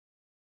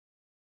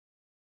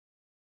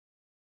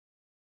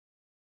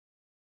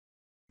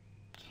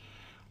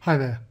Hi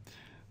there.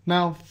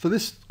 Now for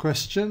this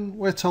question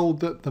we're told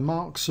that the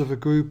marks of a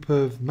group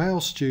of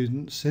male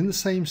students in the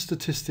same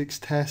statistics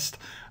test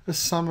are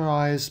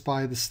summarised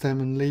by the stem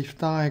and leaf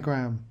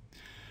diagram.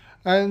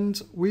 And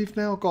we've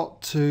now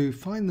got to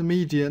find the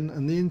median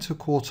and the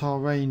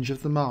interquartile range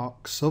of the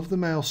marks of the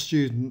male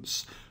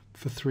students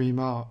for 3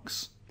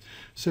 marks.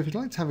 So if you'd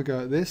like to have a go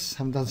at this,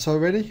 haven't done so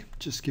already,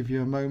 just give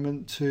you a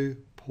moment to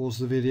pause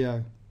the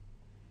video.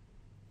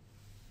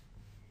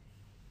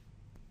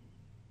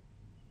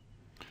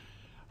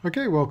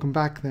 Okay, welcome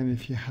back then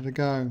if you had a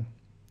go.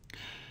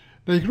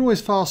 Now you can always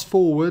fast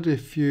forward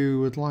if you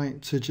would like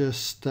to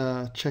just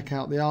check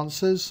out the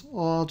answers,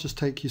 or I'll just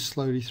take you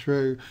slowly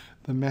through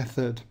the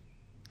method.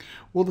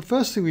 Well, the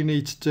first thing we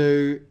need to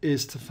do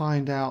is to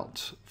find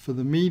out for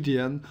the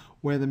median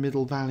where the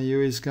middle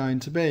value is going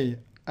to be.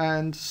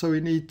 And so we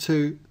need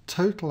to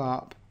total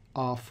up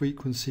our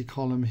frequency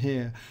column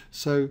here.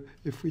 So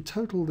if we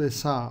total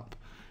this up,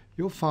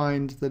 you'll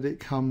find that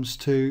it comes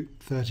to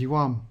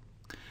 31.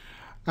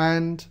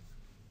 And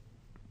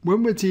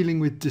when we're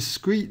dealing with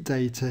discrete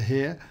data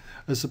here,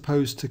 as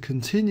opposed to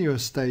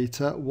continuous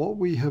data, what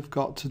we have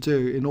got to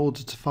do in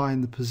order to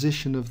find the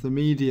position of the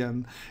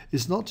median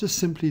is not just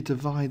simply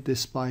divide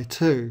this by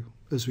 2,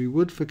 as we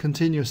would for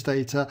continuous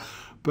data,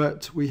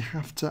 but we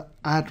have to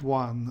add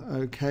 1,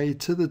 okay,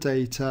 to the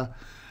data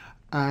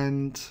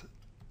and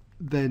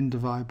then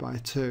divide by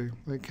 2.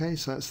 Okay,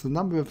 so that's the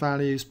number of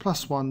values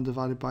plus 1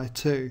 divided by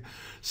 2.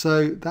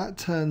 So that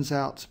turns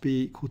out to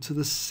be equal to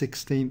the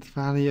 16th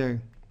value.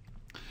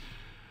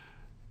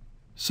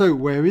 So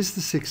where is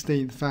the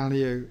 16th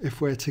value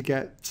if we're to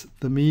get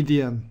the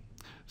median?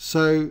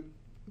 So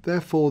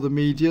therefore the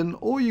median,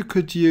 or you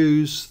could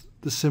use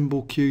the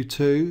symbol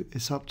Q2,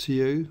 it's up to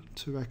you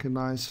to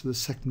recognize for the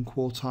second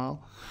quartile.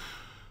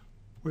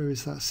 Where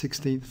is that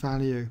 16th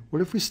value? Well,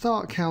 if we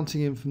start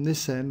counting in from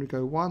this end, we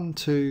go 1,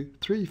 2,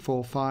 3,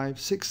 4, 5,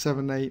 6,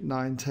 7, 8,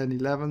 9, 10,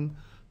 11,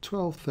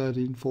 12,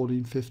 13,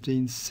 14,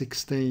 15,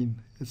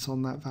 16. It's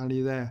on that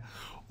value there.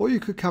 Or you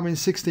could come in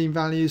 16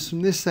 values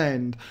from this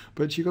end,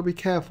 but you've got to be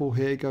careful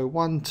here. Go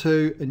 1,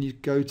 2, and you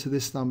go to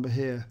this number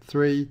here.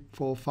 3,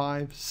 4,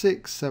 5,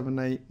 6, 7,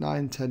 8,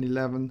 9, 10,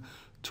 11,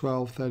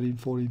 12, 13,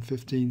 14,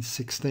 15,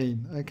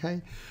 16.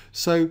 Okay,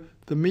 so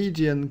the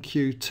median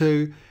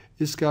Q2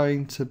 is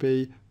going to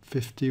be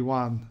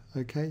 51,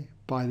 okay,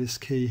 by this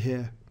key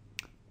here.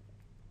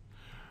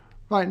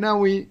 Right, now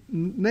we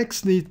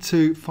next need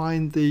to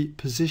find the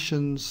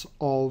positions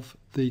of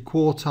the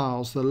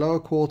quartiles, the lower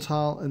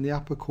quartile and the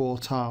upper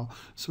quartile.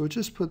 So we'll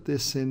just put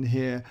this in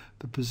here,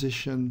 the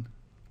position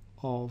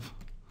of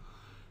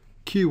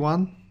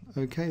Q1,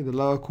 okay, the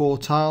lower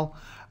quartile,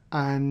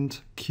 and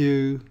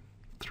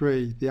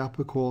Q3, the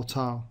upper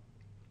quartile.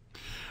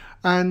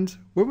 And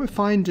when we're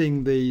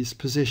finding these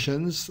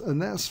positions, and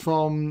that's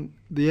from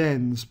the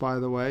ends, by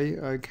the way,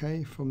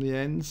 okay, from the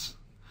ends,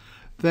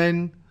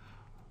 then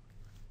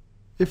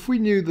if we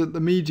knew that the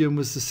median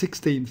was the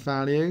 16th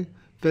value,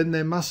 then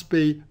there must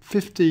be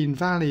 15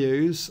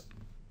 values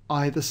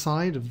either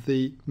side of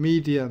the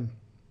median,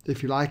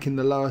 if you like, in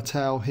the lower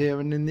tail here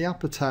and in the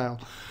upper tail.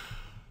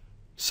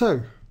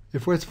 So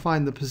if we're to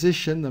find the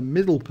position, the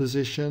middle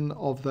position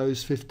of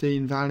those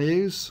 15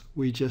 values,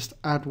 we just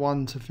add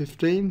 1 to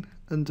 15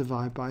 and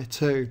divide by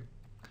 2.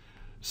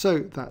 So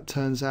that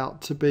turns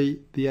out to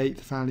be the 8th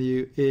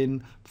value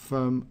in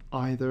from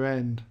either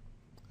end.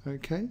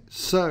 Okay,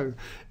 so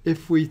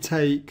if we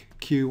take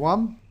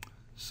Q1,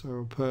 so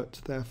we'll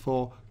put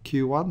therefore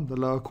Q1, the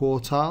lower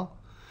quartile,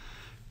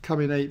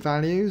 come in 8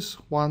 values,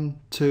 1,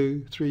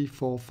 2, 3,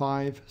 4,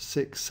 5,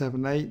 6,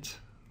 7, 8,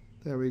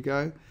 there we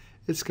go.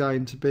 It's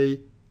going to be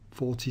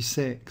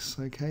 46,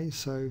 okay,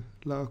 so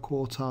lower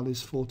quartile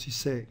is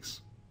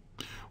 46.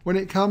 When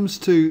it comes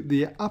to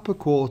the upper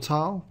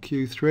quartile,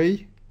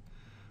 Q3,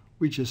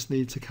 we just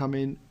need to come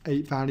in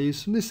 8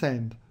 values from this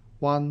end.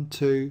 1,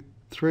 2,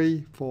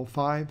 3, 4,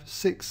 5,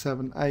 6,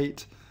 7,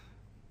 8,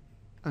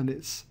 and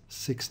it's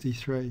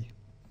 63.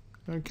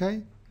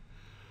 Okay?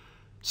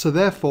 So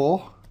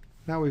therefore,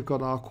 now we've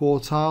got our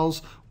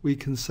quartiles, we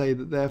can say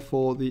that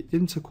therefore the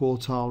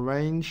interquartile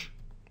range,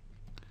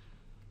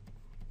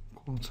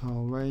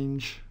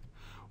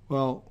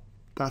 well,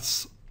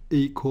 that's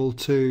equal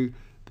to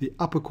the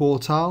upper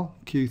quartile,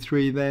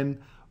 Q3 then,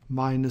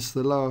 minus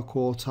the lower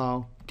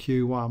quartile,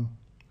 Q1.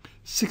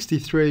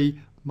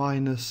 63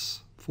 minus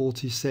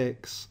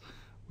 46,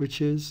 which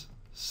is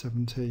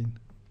 17.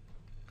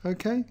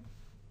 Okay?